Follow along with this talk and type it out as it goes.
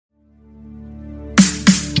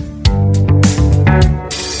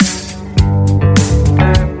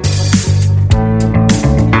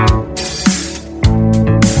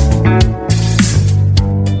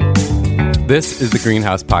This is the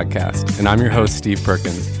Greenhouse Podcast, and I'm your host, Steve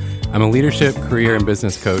Perkins. I'm a leadership, career, and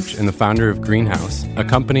business coach and the founder of Greenhouse, a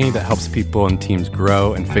company that helps people and teams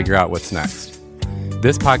grow and figure out what's next.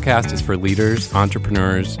 This podcast is for leaders,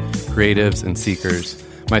 entrepreneurs, creatives, and seekers.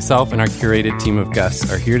 Myself and our curated team of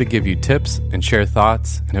guests are here to give you tips and share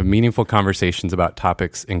thoughts and have meaningful conversations about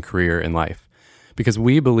topics in career and life. Because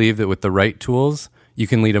we believe that with the right tools, you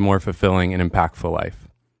can lead a more fulfilling and impactful life.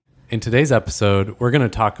 In today's episode, we're going to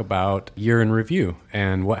talk about year in review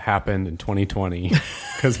and what happened in 2020,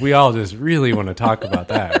 because we all just really want to talk about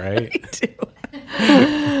that, right?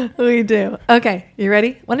 We do. Okay, you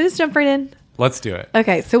ready? Want to just jump right in? Let's do it.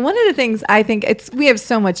 Okay, so one of the things I think we have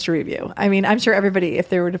so much to review. I mean, I'm sure everybody, if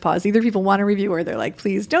they were to pause, either people want to review or they're like,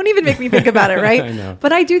 please don't even make me think about it, right? I know.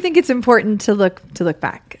 But I do think it's important to look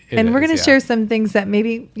back. We're going to share some things that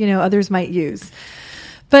maybe, others might use.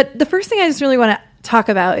 But the first thing I just really want to talk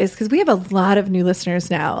about is because we have a lot of new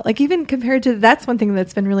listeners now. Like even compared to, that's one thing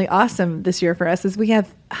that's been really awesome this year for us is we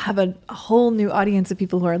have a whole new audience of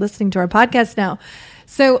people who are listening to our podcast now.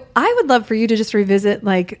 So I would love for you to just revisit,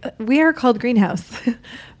 like, we are called Greenhouse.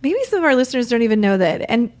 Maybe some of our listeners don't even know that,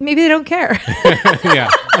 and maybe they don't care. Yeah.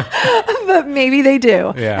 But maybe they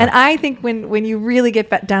do. Yeah. And I think when you really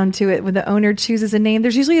get down to it, when the owner chooses a name,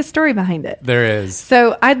 there's usually a story behind it. There is.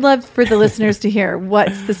 So I'd love for the listeners to hear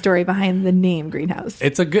what's the story behind the name Greenhouse.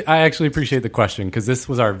 I actually appreciate the question because this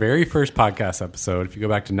was our very first podcast episode. If you go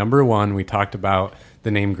back to number 1, we talked about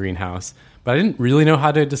the name Greenhouse. But I didn't really know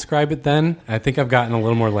how to describe it then. I think I've gotten a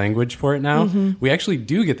little more language for it now. Mm-hmm. We actually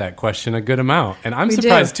do get that question a good amount. And I'm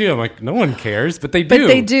surprised too. I'm like, no one cares, but they do. But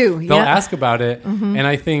they do. They'll ask about it. Mm-hmm. And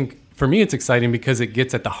I think for me, it's exciting because it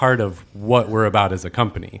gets at the heart of what we're about as a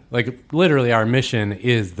company. Like literally our mission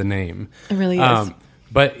is the name. It really is.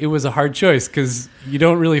 But it was a hard choice because you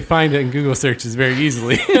don't really find it in Google searches very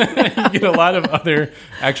easily. You get a lot of other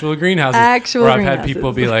actual greenhouses. Where I've had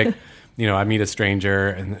people be like, I meet a stranger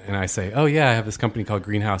and I say, oh yeah, I have this company called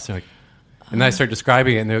Greenhouse. They're like, and I start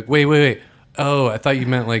describing it and they're like, wait. Oh, I thought you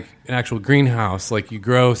meant like an actual greenhouse, like you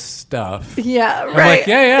grow stuff. Yeah, I'm right. like,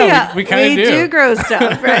 yeah, we kind of do. We do grow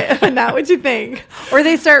stuff, right? Not what you think. Or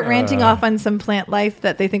they start ranting off on some plant life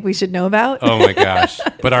that they think we should know about. Oh my gosh.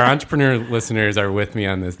 But our entrepreneur listeners are with me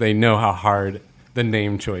on this. They know how hard the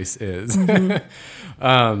name choice is. Mm-hmm.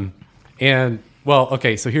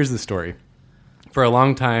 So here's the story. For a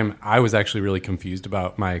long time, I was actually really confused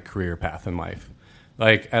about my career path in life.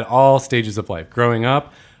 Like at all stages of life. Growing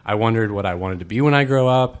up, I wondered what I wanted to be when I grow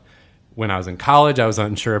up. When I was in college, I was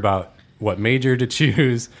unsure about what major to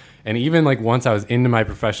choose. And even like once I was into my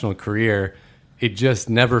professional career, it just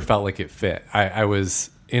never felt like it fit. I was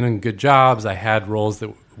in good jobs. I had roles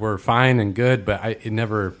that were fine and good, but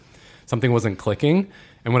something wasn't clicking.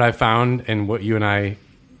 And what I found and what you and I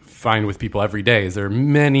find with people every day is there are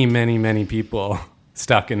many, many, many people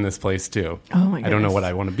stuck in this place too. Oh my goodness. I don't know what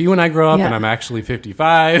I want to be when I grow up, and I'm actually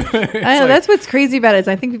 55. I know, that's what's crazy about it is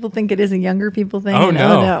I think people think it is a younger people thing. Oh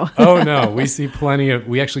no. We see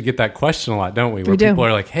we actually get that question a lot, don't we? Where people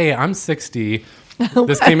are like, hey, I'm 60.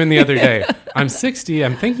 This came in the other day. I'm 60.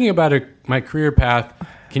 I'm thinking about my career path.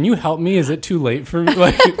 Can you help me? Is it too late for me?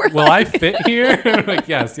 Like, will I fit here? I'm like,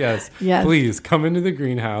 yes. Please come into the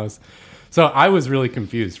Greenhouse. So I was really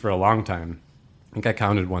confused for a long time. I think I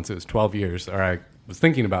counted once. It was 12 years, or I was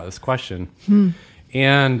thinking about this question.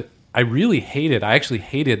 And I actually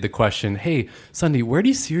hated the question, hey, Sunday, where do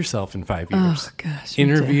you see yourself in 5 years? Oh, gosh.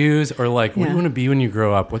 Interviews or like, what do you want to be when you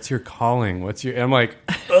grow up? What's your calling? I'm like,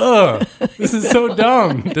 ugh, this is so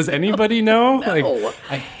dumb. Does anybody know? No. Like,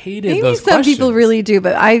 I hated Maybe those some questions. people really do,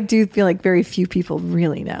 but I do feel like very few people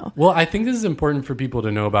really know. Well, I think this is important for people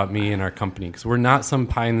to know about me and our company because we're not some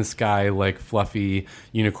pie in the sky, like fluffy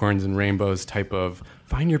unicorns and rainbows type of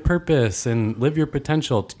find your purpose and live your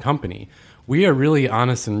potential company. We are really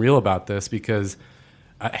honest and real about this because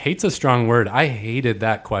hate's a strong word. I hated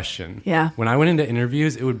that question. Yeah. When I went into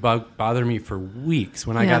interviews, it would bother me for weeks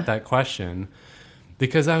when I got that question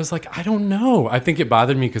because I was like, I don't know. I think it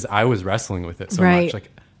bothered me because I was wrestling with it so much.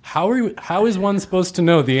 Like, how is one supposed to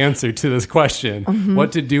know the answer to this question? Mm-hmm.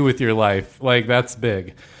 What to do with your life? Like, that's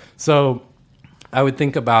big. So I would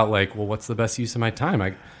think about like, well, what's the best use of my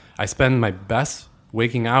time? I spend my best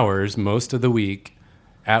waking hours most of the week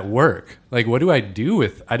at work. Like, what do I do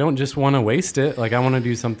with? I don't just want to waste it. Like, I want to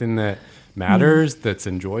do something that matters, that's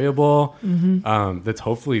enjoyable, that's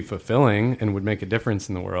hopefully fulfilling and would make a difference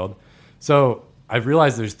in the world. So I've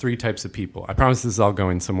realized there's 3 types of people. I promise this is all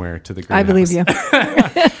going somewhere to the Greenhouse. I believe you.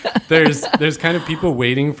 There's kind of people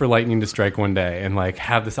waiting for lightning to strike one day and like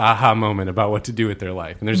have this aha moment about what to do with their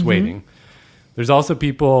life, and there's waiting. There's also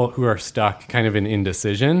people who are stuck kind of in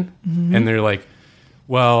indecision, and they're like,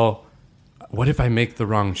 well, what if I make the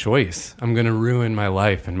wrong choice? I'm going to ruin my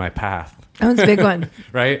life and my path. That was a big one.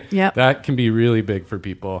 Right? Yeah. That can be really big for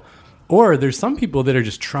people. Or there's some people that are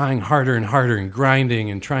just trying harder and harder and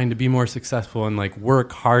grinding and trying to be more successful and like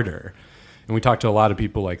work harder. And we talk to a lot of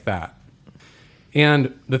people like that.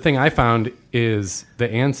 And the thing I found is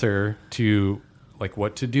the answer to like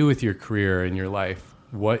what to do with your career and your life,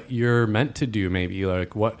 what you're meant to do, maybe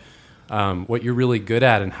like what you're really good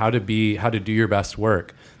at and how to do your best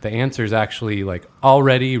work. The answer is actually like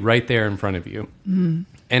already right there in front of you. Mm.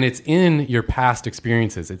 And it's in your past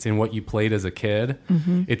experiences. It's in what you played as a kid.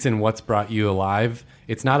 Mm-hmm. It's in what's brought you alive.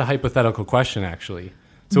 It's not a hypothetical question, actually.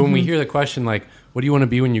 So when we hear the question like, what do you want to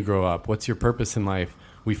be when you grow up? What's your purpose in life?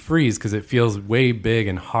 We freeze because it feels way big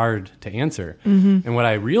and hard to answer. Mm-hmm. And what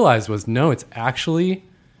I realized was, no, it's actually,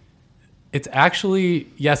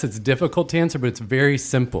 yes, it's difficult to answer, but it's very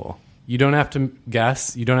simple. You don't have to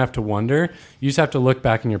guess. You don't have to wonder. You just have to look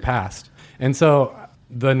back in your past. And so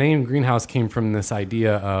the name greenhouse came from this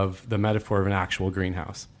idea of the metaphor of an actual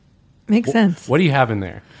greenhouse. Makes sense. What do you have in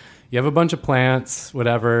there? You have a bunch of plants,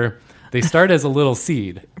 whatever. They start as a little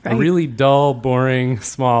seed, right. A really dull, boring,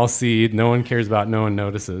 small seed. No one cares about, no one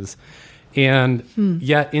notices. And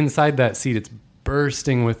yet inside that seed, it's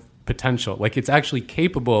bursting with potential. Like it's actually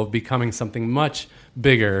capable of becoming something much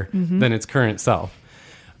bigger than its current self.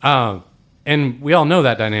 And we all know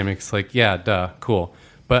that dynamics. Like, yeah, duh, cool.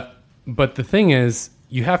 But the thing is,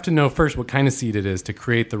 you have to know first what kind of seed it is to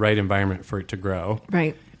create the right environment for it to grow.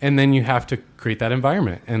 Right. And then you have to create that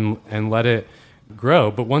environment and let it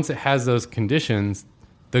grow. But once it has those conditions,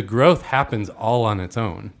 the growth happens all on its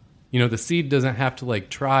own. You know, the seed doesn't have to like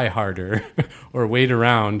try harder or wait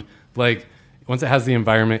around. Like once it has the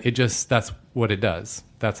environment, that's what it does.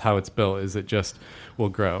 That's how it's built, is it just will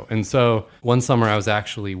grow. And so one summer I was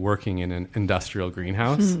actually working in an industrial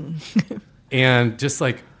greenhouse and just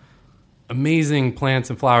like amazing plants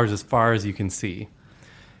and flowers as far as you can see.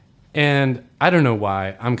 And I don't know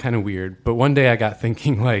why, I'm kind of weird, but one day I got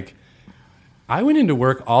thinking like, I went into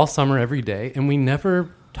work all summer every day and we never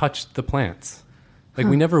touched the plants. Like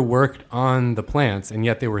we never worked on the plants, and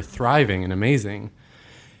yet they were thriving and amazing.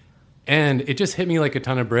 And it just hit me like a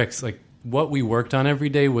ton of bricks. Like what we worked on every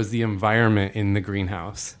day was the environment in the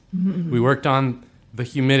greenhouse. Mm-hmm. We worked on the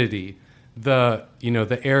humidity, the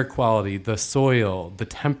air quality, the soil, the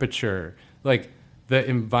temperature, like the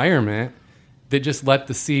environment that just let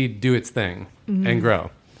the seed do its thing and grow.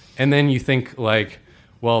 And then you think like,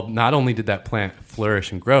 well, not only did that plant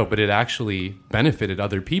flourish and grow, but it actually benefited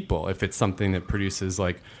other people if it's something that produces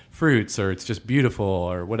like fruits or it's just beautiful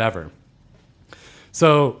or whatever.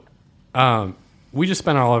 So we just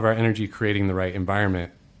spent all of our energy creating the right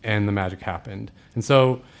environment, and the magic happened. And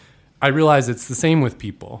so I realized it's the same with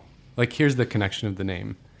people. Like here's the connection of the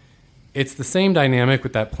name. It's the same dynamic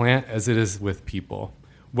with that plant as it is with people.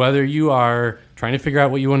 Whether you are trying to figure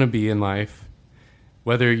out what you want to be in life,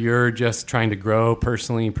 whether you're just trying to grow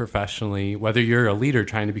personally, professionally, whether you're a leader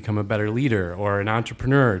trying to become a better leader, or an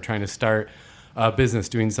entrepreneur trying to start a business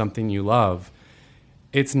doing something you love,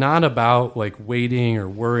 it's not about like waiting or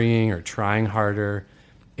worrying or trying harder.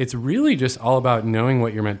 It's really just all about knowing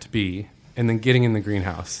what you're meant to be and then getting in the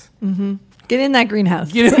greenhouse. Mm-hmm. Get in that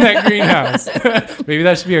greenhouse. Get in that greenhouse. Maybe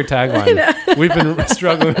that should be our tagline. We've been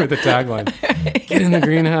struggling with the tagline. Right. Get in the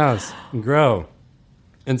greenhouse and grow.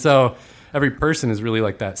 And so every person is really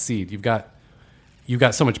like that seed. You've got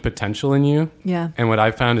so much potential in you. Yeah. And what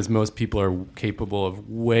I've found is most people are capable of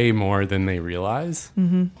way more than they realize.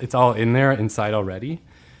 Mm-hmm. It's all in there inside already.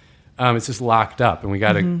 It's just locked up, and we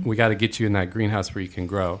gotta get you in that greenhouse where you can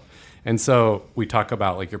grow. And so we talk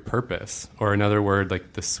about like your purpose, or another word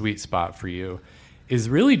like the sweet spot for you is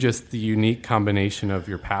really just the unique combination of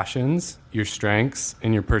your passions, your strengths,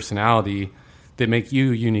 and your personality that make you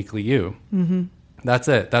uniquely you. Mm-hmm. That's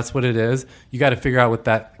it. That's what it is. You got to figure out what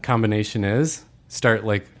that combination is. Start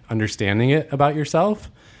like understanding it about yourself,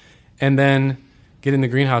 and then get in the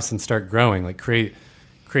greenhouse and start growing. Like create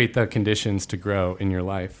the conditions to grow in your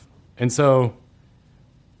life. And so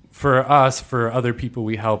for us, for other people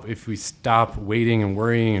we help, if we stop waiting and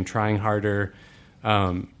worrying and trying harder,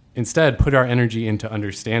 instead put our energy into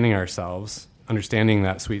understanding ourselves, understanding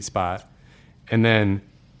that sweet spot, and then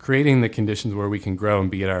creating the conditions where we can grow and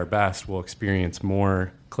be at our best, we'll experience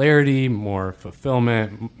more clarity, more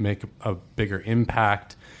fulfillment, make a bigger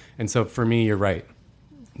impact. And so for me, you're right.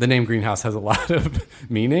 The name greenhouse has a lot of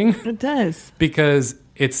meaning. It does. Because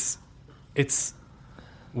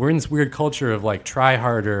we're in this weird culture of like try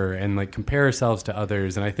harder and like compare ourselves to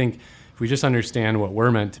others. And I think if we just understand what we're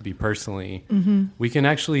meant to be personally, we can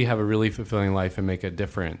actually have a really fulfilling life and make a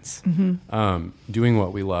difference. Doing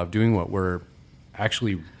what we love, doing what we're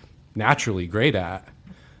actually naturally great at,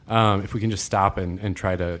 if we can just stop and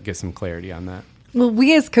try to get some clarity on that. Well,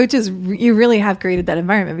 we as coaches, you really have created that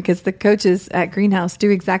environment, because the coaches at Greenhouse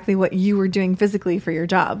do exactly what you were doing physically for your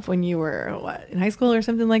job when you were in high school or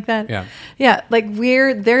something like that. Yeah. Like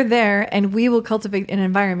they're there, and we will cultivate an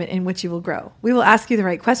environment in which you will grow. We will ask you the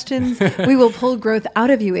right questions. We will pull growth out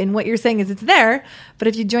of you. And what you're saying is it's there, but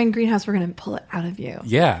if you join Greenhouse, we're going to pull it out of you.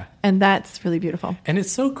 Yeah. And that's really beautiful. And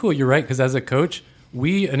it's so cool. You're right. Because as a coach,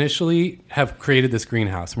 we initially have created this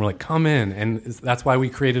greenhouse, and we're like, come in. And that's why we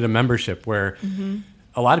created a membership where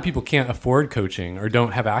a lot of people can't afford coaching or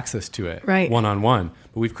don't have access to it one-on-one.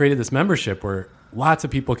 But we've created this membership where lots of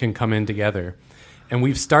people can come in together. And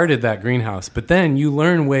we've started that greenhouse. But then you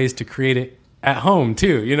learn ways to create it at home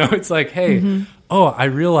too. You know, it's like, hey, I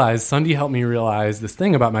realized, Sunday helped me realize this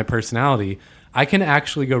thing about my personality. I can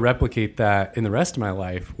actually go replicate that in the rest of my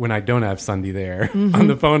life when I don't have Sunday there on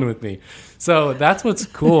the phone with me. So that's what's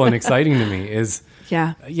cool and exciting to me is,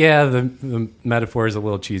 the metaphor is a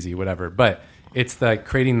little cheesy, whatever, but it's like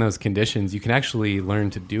creating those conditions. You can actually learn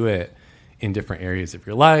to do it in different areas of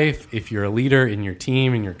your life, if you're a leader in your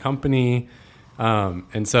team, in your company.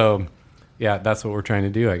 And so, that's what we're trying to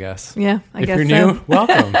do, I guess. Yeah, I guess if you're new,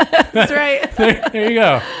 welcome. That's right. there you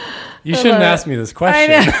go. You shouldn't ask me this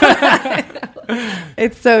question. I know.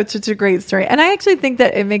 It's such a great story. And I actually think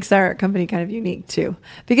that it makes our company kind of unique too.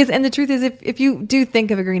 And the truth is, if you do think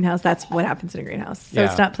of a greenhouse, that's what happens in a greenhouse. So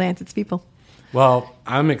it's not plants, it's people. Well,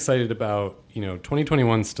 I'm excited about,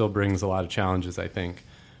 2021 still brings a lot of challenges, I think.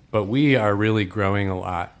 But we are really growing a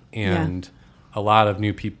lot. And a lot of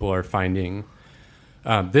new people are finding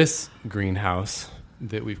this greenhouse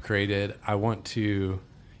that we've created. I want to,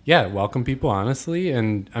 welcome people, honestly.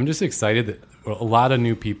 And I'm just excited that a lot of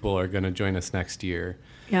new people are going to join us next year.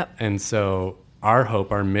 Yep. And so our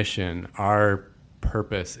hope, our mission, our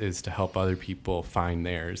purpose is to help other people find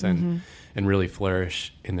theirs and really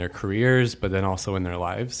flourish in their careers, but then also in their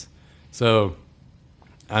lives. So,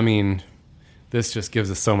 I mean, this just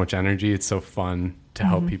gives us so much energy. It's so fun to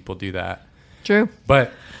help people do that. True.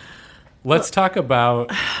 But let's talk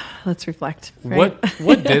about... Let's reflect. Right?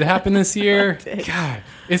 What did happen this year? God,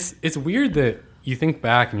 it's weird that you think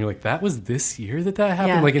back and you're like, that was this year that happened?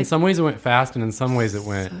 Yeah, like in some ways it went fast, and in some ways it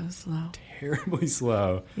went so slow. Terribly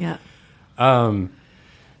slow. Yeah.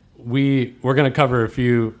 We're going to cover a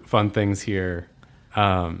few fun things here.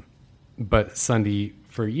 But Sunday,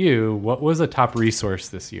 for you, what was a top resource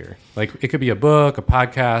this year? Like, it could be a book, a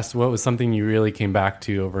podcast. What was something you really came back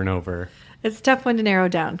to over and over? It's a tough one to narrow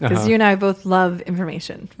down because you and I both love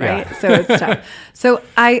information, right? Yeah. So it's tough. So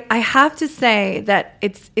I have to say that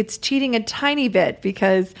it's cheating a tiny bit,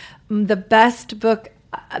 because the best book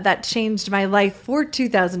that changed my life for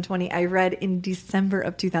 2020, I read in December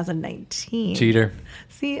of 2019. Cheater.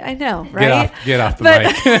 See, I know, right? Get off the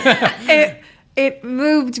mic. It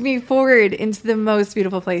moved me forward into the most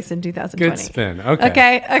beautiful place in 2020. Good spin.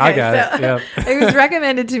 Okay. I got it. Yep. It was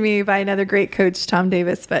recommended to me by another great coach, Tom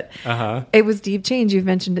Davis, but it was Deep Change. You've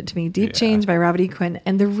mentioned it to me. Deep Change by Robert E. Quinn.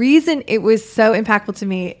 And the reason it was so impactful to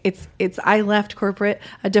me, it's I left corporate,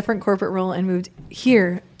 a different corporate role, and moved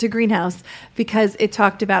here to Greenhouse because it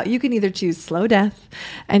talked about you can either choose slow death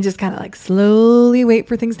and just kind of like slowly wait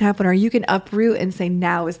for things to happen, or you can uproot and say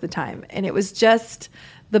now is the time. And it was just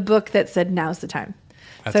the book that said now's the time.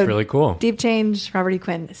 That's really cool. Deep Change, Robert E.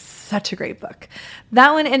 Quinn, such a great book.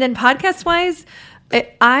 That one, and then podcast wise,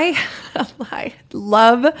 I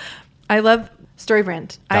love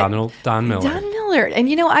StoryBrand. Don Miller. Don Miller. And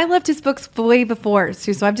I loved his books way before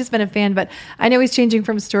too, so I've just been a fan, but I know he's changing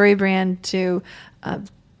from StoryBrand to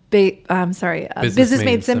Business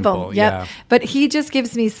Made Simple. Yep. Yeah. But he just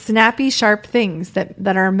gives me snappy, sharp things that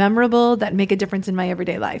are memorable, that make a difference in my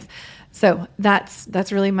everyday life. So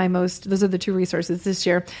that's really those are the two resources this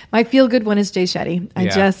year. My feel good one is Jay Shetty.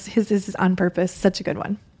 His is On Purpose. Such a good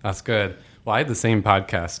one. That's good. Well, I had the same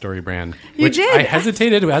podcast, StoryBrand. You did? I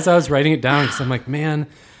hesitated as I was writing it down because I'm like, man,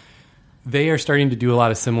 they are starting to do a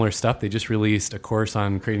lot of similar stuff. They just released a course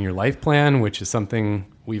on creating your life plan, which is something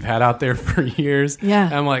we've had out there for years. Yeah.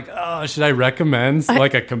 And I'm like, oh, should I recommend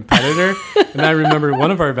like a competitor? And I remember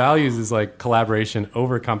one of our values is like collaboration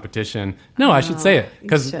over competition. No, I should say it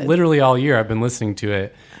because literally all year I've been listening to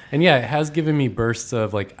it. And it has given me bursts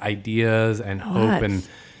of like ideas and hope and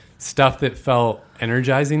stuff that felt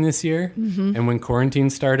energizing this year. Mm-hmm. And when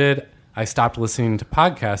quarantine started, I stopped listening to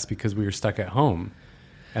podcasts because we were stuck at home.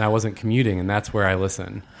 And I wasn't commuting, and that's where I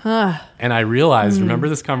listen. And I realized, remember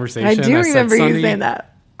this conversation? I do remember you saying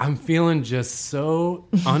that. I'm feeling just so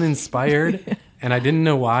uninspired, and I didn't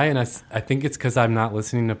know why, and I think it's because I'm not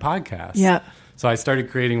listening to podcasts. Yeah. So I started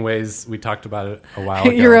creating ways. We talked about it a while ago.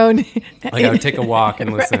 Your own. Like I would take a walk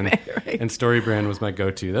and listen. Right. And StoryBrand was my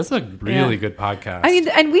go-to. That's a really good podcast. I mean,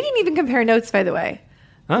 and we didn't even compare notes, by the way.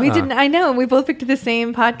 We didn't. I know. We both picked the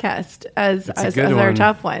same podcast as our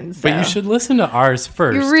top ones. So. But you should listen to ours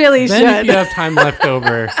first. You really then should. If you have time left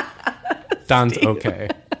over, Don's okay.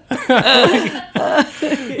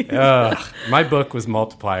 My book was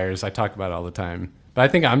Multipliers. I talk about it all the time. But I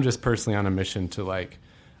think I'm just personally on a mission to like,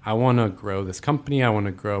 I want to grow this company. I want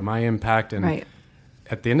to grow my impact. And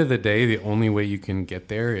at the end of the day, the only way you can get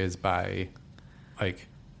there is by like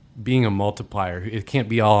being a multiplier. It can't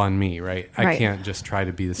be all on me, right? I can't just try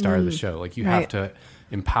to be the star of the show. Like you have to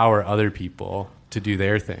empower other people to do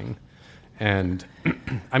their thing. And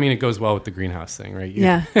I mean, it goes well with the greenhouse thing, right?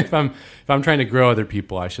 If I'm trying to grow other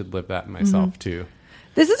people, I should live that myself too.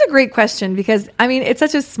 This is a great question because, I mean, it's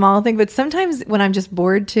such a small thing, but sometimes when I'm just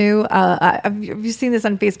bored too, have you seen this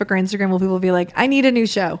on Facebook or Instagram where people will be like, I need a new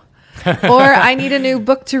show or I need a new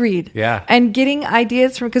book to read. Yeah. And getting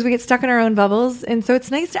ideas from, because we get stuck in our own bubbles. And so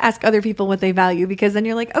it's nice to ask other people what they value because then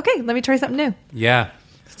you're like, okay, let me try something new. Yeah.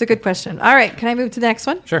 It's a good question. All right. Can I move to the next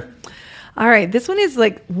one? Sure. All right. This one is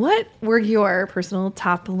like, what were your personal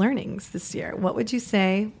top learnings this year? What would you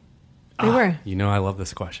say they were? You know, I love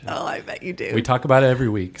this question. Oh, I bet you do. We talk about it every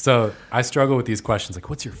week. So I struggle with these questions.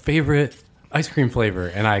 Like, what's your favorite ice cream flavor?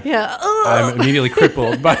 And I'm immedially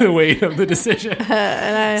crippled by the weight of the decision.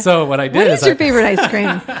 So what I did is your favorite ice cream?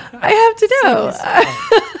 I have to know.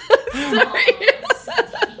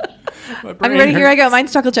 Sorry. I'm ready. Here I go.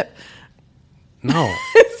 Mine's chocolate chip. No.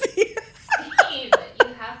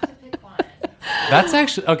 That's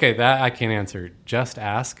actually okay. That I can't answer. Just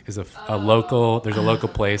Ask is a local. There's a local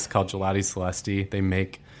place called Gelati Celesti. They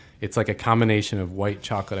make it's like a combination of white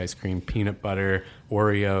chocolate ice cream, peanut butter,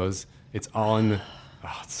 Oreos. It's all in the.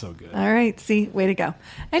 Oh, it's so good. All right. See, way to go.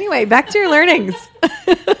 Anyway, back to your learnings.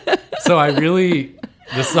 So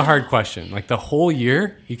this is a hard question. Like the whole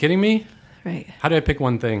year. You kidding me? Right. How do I pick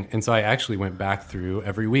one thing? And so I actually went back through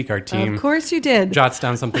every week. Our team, of course, you did. Jots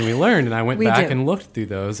down something we learned, and I went back and looked through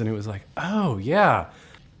those, and it was like, oh yeah.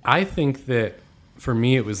 I think that for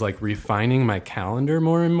me, it was like refining my calendar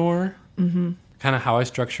more and more. Mm-hmm. Kind of how I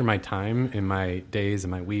structure my time in my days and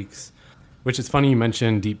my weeks. Which is funny you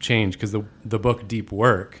mentioned Deep Change because the book Deep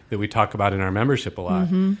Work that we talk about in our membership a lot.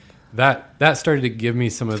 Mm-hmm. That started to give me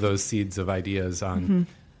some of those seeds of ideas on.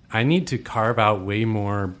 I need to carve out way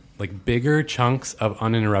more. Like bigger chunks of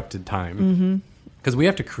uninterrupted time because we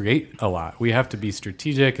have to create a lot. We have to be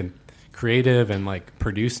strategic and creative and like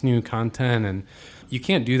produce new content. And you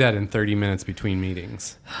can't do that in 30 minutes between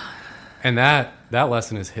meetings. And that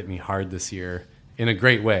lesson has hit me hard this year in a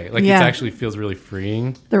great way. Like it actually feels really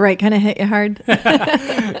freeing. The right kind of hit you hard.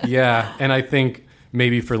 Yeah. And I think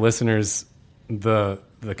maybe for listeners, the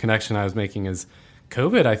connection I was making is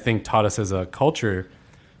COVID, I think taught us as a culture,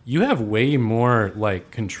 you have way more like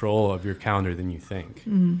control of your calendar than you think.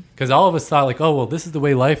 Because all of us thought like, oh, well, this is the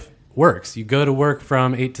way life works. You go to work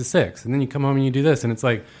from 8 to 6 and then you come home and you do this. And it's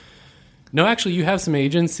like, no, actually you have some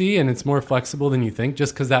agency and it's more flexible than you think.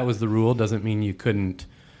 Just because that was the rule doesn't mean you couldn't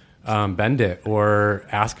bend it or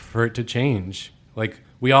ask for it to change. Like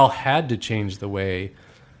we all had to change the way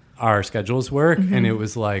our schedules work. And it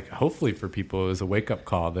was like, hopefully for people, it was a wake up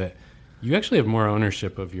call that you actually have more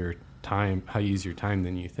ownership of your time, how you use your time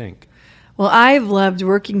than you think. Well, I've loved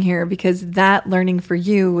working here because that learning for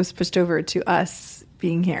you was pushed over to us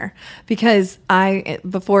being here. Because I,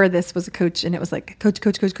 before this, was a coach and it was like coach,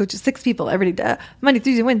 6 people every day, Monday,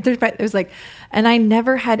 Tuesday, Wednesday, Thursday. It was like, and I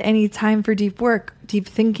never had any time for deep work, deep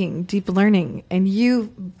thinking, deep learning. And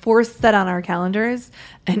you forced that on our calendars.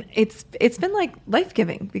 And it's been like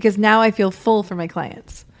life-giving because now I feel full for my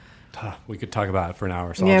clients. We could talk about it for an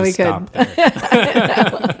hour, so I'll just stop there.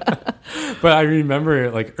 But I remember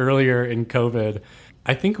like earlier in COVID,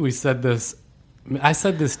 I think I said this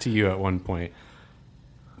to you at one point.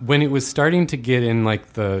 When it was starting to get in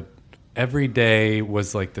like the every day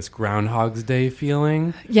was like this Groundhog's Day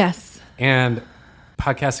feeling. Yes. And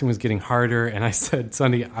podcasting was getting harder. And I said,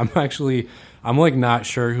 Sunday, I'm like not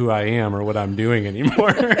sure who I am or what I'm doing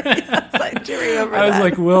anymore. Yes, I do remember I was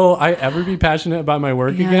like, will I ever be passionate about my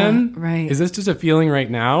work again? Right. Is this just a feeling right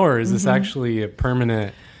now or is this actually a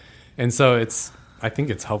permanent? And so I think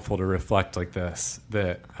it's helpful to reflect like this,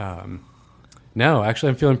 that, no, actually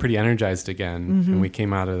I'm feeling pretty energized again. And we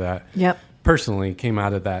came out of that, personally came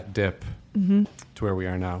out of that dip to where we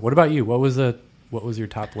are now. What about you? What was your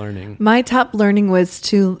top learning? My top learning was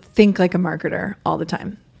to think like a marketer all the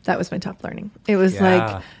time. That was my top learning. It was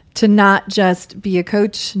like to not just be a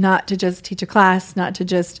coach, not to just teach a class, not to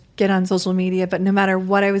just get on social media, but no matter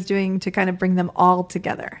what I was doing to kind of bring them all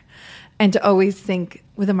together. and to always think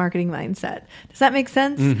with a marketing mindset. Does that make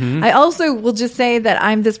sense? I also will just say that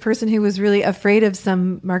I'm this person who was really afraid of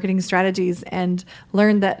some marketing strategies and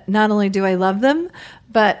learned that not only do I love them,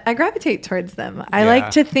 but I gravitate towards them. I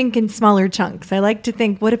like to think in smaller chunks. I like to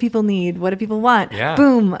think, what do people need? What do people want?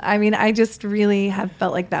 Boom. I mean, I just really have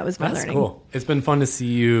felt like that was my learning. That's cool. It's been fun to see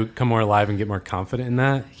you come more alive and get more confident in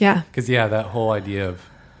that. Yeah. Because, that whole idea of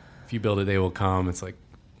if you build it, they will come. It's like,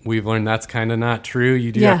 we've learned that's kind of not true.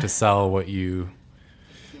 You do have to sell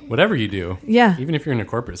whatever you do. Yeah. Even if you're in a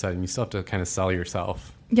corporate setting, you still have to kind of sell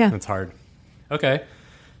yourself. Yeah. That's hard. Okay.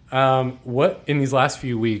 What, in these last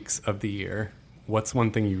few weeks of the year, what's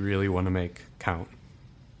one thing you really want to make count?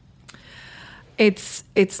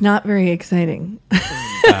 It's not very exciting. All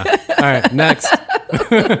right, next.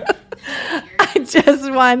 I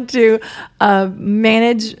just want to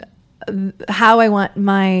manage how I want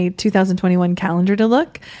my 2021 calendar to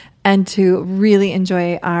look and to really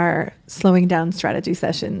enjoy our slowing down strategy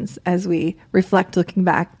sessions as we reflect looking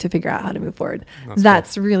back to figure out how to move forward.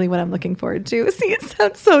 That's cool. Really what I'm looking forward to. See, it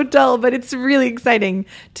sounds so dull, but it's really exciting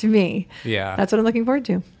to me. Yeah. That's what I'm looking forward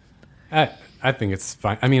to. I think it's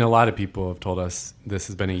fine. I mean, a lot of people have told us this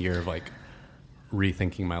has been a year of like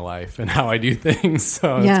rethinking my life and how I do things.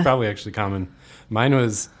 So it's probably actually common. Mine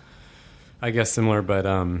was, I guess, similar, but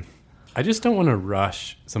I just don't want to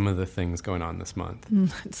rush some of the things going on this month.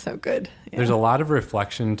 It's so good. Yeah. There's a lot of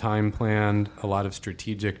reflection time planned, a lot of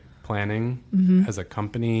strategic planning as a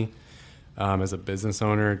company, as a business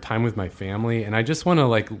owner, time with my family. And I just want to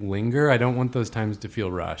like linger. I don't want those times to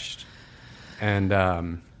feel rushed.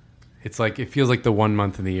 And it's like, it feels like the 1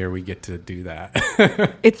 month in the year we get to do that.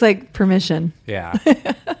 It's like permission. Yeah.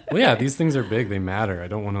 Well, yeah, these things are big. They matter. I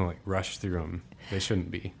don't want to like rush through them. They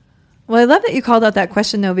shouldn't be. Well, I love that you called out that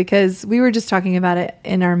question, though, because we were just talking about it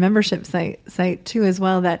in our membership site too, as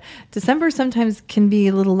well, that December sometimes can be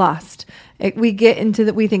a little lost. We get into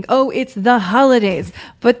that. We think, oh, it's the holidays.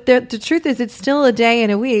 But the truth is it's still a day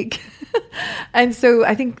and a week. And so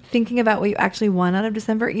I think thinking about what you actually want out of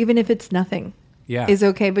December, even if it's nothing, is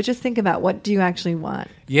okay. But just think about, what do you actually want?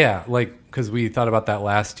 Yeah, like, because we thought about that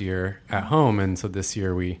last year at home. And so this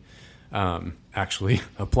year we actually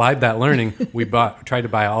applied that learning. We tried to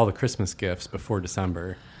buy all the Christmas gifts before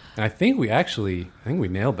December. And I think we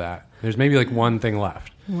nailed that. There's maybe like one thing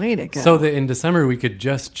left. Way to go. So that in December we could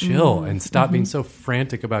just chill and stop being so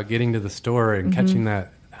frantic about getting to the store and catching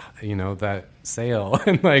that, that sale.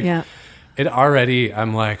 And like, it already,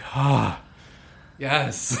 I'm like,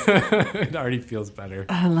 yes. It already feels better.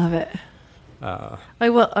 I love it. All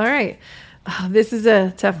right. Oh, this is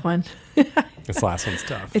a tough one. This last one's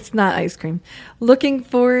tough. It's not ice cream. Looking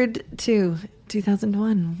forward to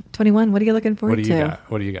 2021. What are you looking forward to?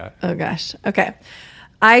 What do you got? Oh, gosh. Okay.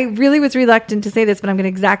 I really was reluctant to say this, but I'm going to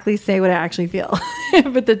exactly say what I actually feel.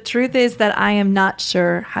 But the truth is that I am not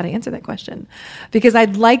sure how to answer that question, because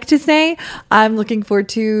I'd like to say I'm looking forward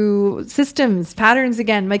to systems, patterns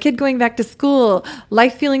again, my kid going back to school,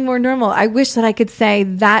 life feeling more normal. I wish that I could say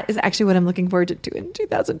that is actually what I'm looking forward to in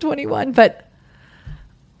 2021, but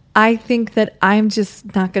I think that I'm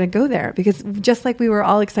just not going to go there, because just like we were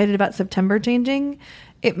all excited about September changing,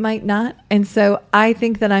 it might not. And so I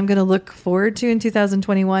think that I'm going to look forward to in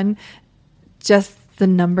 2021 just the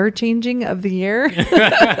number changing of the year.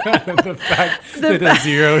 The fact that a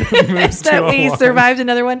zero moves that to a we one. survived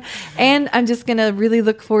another one. And I'm just going to really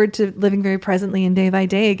look forward to living very presently and day by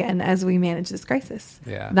day again as we manage this crisis.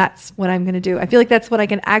 Yeah. That's what I'm going to do. I feel like that's what I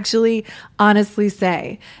can actually honestly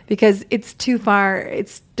say, because it's too far.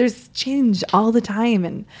 There's change all the time.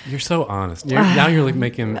 And you're so honest. Now you're like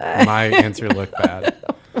making my answer look bad.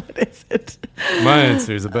 What is it? My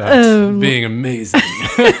answer is about being amazing.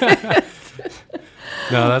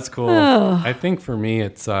 No, that's cool. I think for me,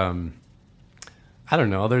 it's, I don't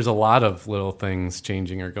know. There's a lot of little things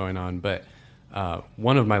changing or going on, but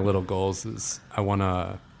one of my little goals is I want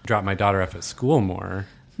to drop my daughter off at school more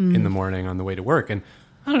in the morning on the way to work. And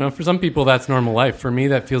I don't know, for some people that's normal life. For me,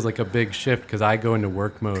 that feels like a big shift, because I go into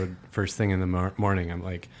work mode first thing in the morning. I'm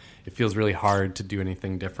like, it feels really hard to do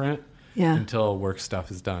anything different until work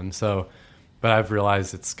stuff is done. So, but I've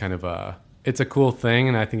realized it's kind of it's a cool thing,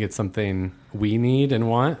 and I think it's something we need and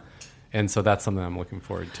want. And so that's something I'm looking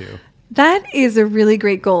forward to. That is a really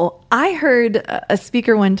great goal. I heard a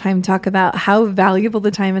speaker one time talk about how valuable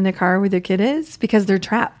the time in the car with your kid is, because they're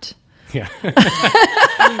trapped. Yeah.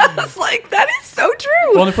 It's like, that is so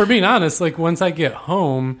true. Well, if we're being honest, like once we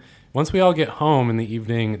all get home in the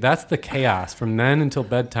evening, that's the chaos. From then until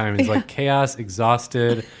bedtime is like chaos,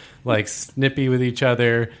 exhausted, like snippy with each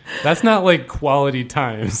other. That's not like quality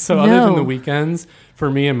time. So other than the weekends,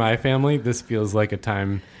 for me and my family, this feels like a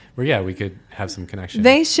time where we could have some connection.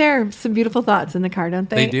 They share some beautiful thoughts in the car, don't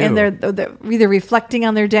they? They do. And they're either reflecting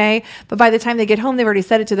on their day, but by the time they get home, they've already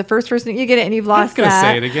said it to the first person. You get it, and you've lost that. I'm going to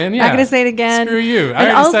say it again. Yeah. I'm going to say it again. Screw you.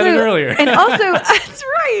 I already said it earlier. And also, that's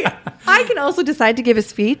right. I can also decide to give a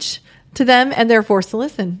speech to them, and they're forced to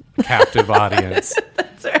listen. Captive audience.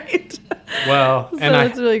 That's right. Well, So and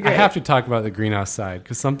that's really great. I have to talk about the greenhouse side,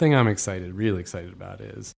 because something I'm really excited about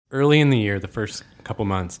is early in the year, the first couple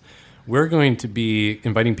months, we're going to be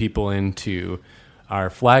inviting people into our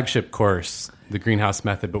flagship course, the Greenhouse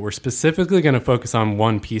Method, but we're specifically going to focus on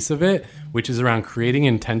one piece of it, which is around creating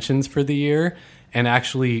intentions for the year and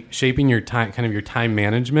actually shaping your time, kind of your time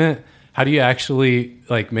management. How do you actually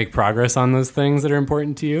make progress on those things that are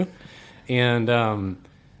important to you? And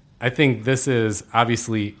I think this is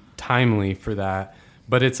obviously timely for that,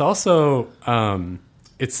 but it's also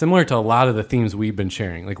it's similar to a lot of the themes we've been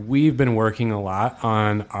sharing. Like, we've been working a lot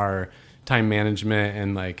on our time management,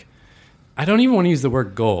 and I don't even want to use the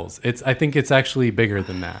word goals. I think it's actually bigger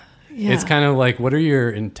than that. Yeah. It's kind of like, what are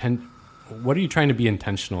you trying to be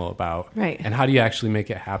intentional about? Right. And how do you actually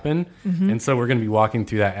make it happen? Mm-hmm. And so we're going to be walking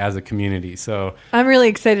through that as a community. So I'm really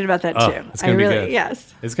excited about that too. It's going to be good.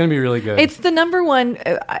 Yes. It's going to be really good. It's the number one.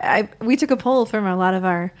 We took a poll from a lot of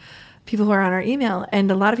our people who are on our email, and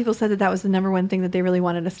a lot of people said that was the number one thing that they really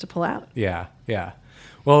wanted us to pull out. Yeah. Yeah.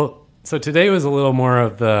 Well, so today was a little more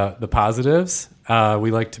of the positives.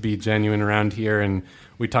 We like to be genuine around here, and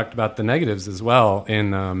we talked about the negatives as well in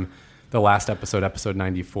the last episode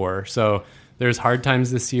 94. So there's hard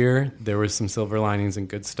times this year. There was some silver linings and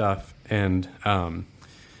good stuff. And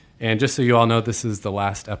just so you all know, this is the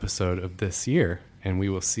last episode of this year, and we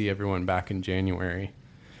will see everyone back in January.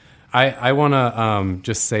 I want to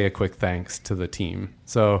just say a quick thanks to the team.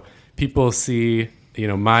 So people see,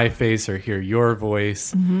 my face or hear your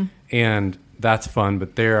voice, mm-hmm. and that's fun,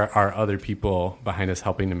 but there are other people behind us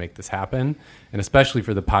helping to make this happen. And especially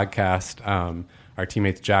for the podcast, our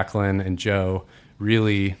teammates Jacqueline and Joe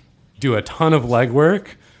really do a ton of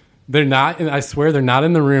legwork. They're not, and I swear they're not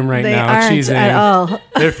in the room right now cheesing at all.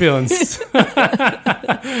 They're feeling,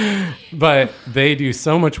 but they do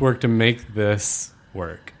so much work to make this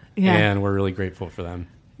work. Yeah. And we're really grateful for them.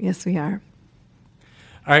 Yes, we are.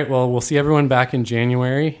 All right. Well, we'll see everyone back in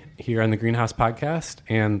January here on the Greenhouse Podcast.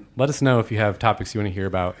 And let us know if you have topics you want to hear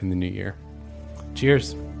about in the new year.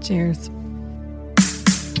 Cheers. Cheers.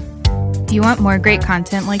 Do you want more great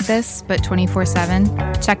content like this, but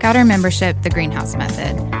 24/7? Check out our membership, The Greenhouse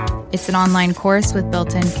Method. It's an online course with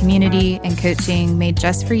built-in community and coaching made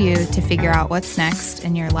just for you to figure out what's next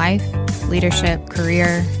in your life, leadership,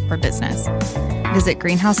 career, or business. Visit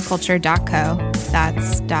greenhouseculture.co,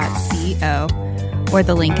 that's .co, or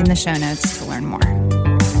the link in the show notes to learn more.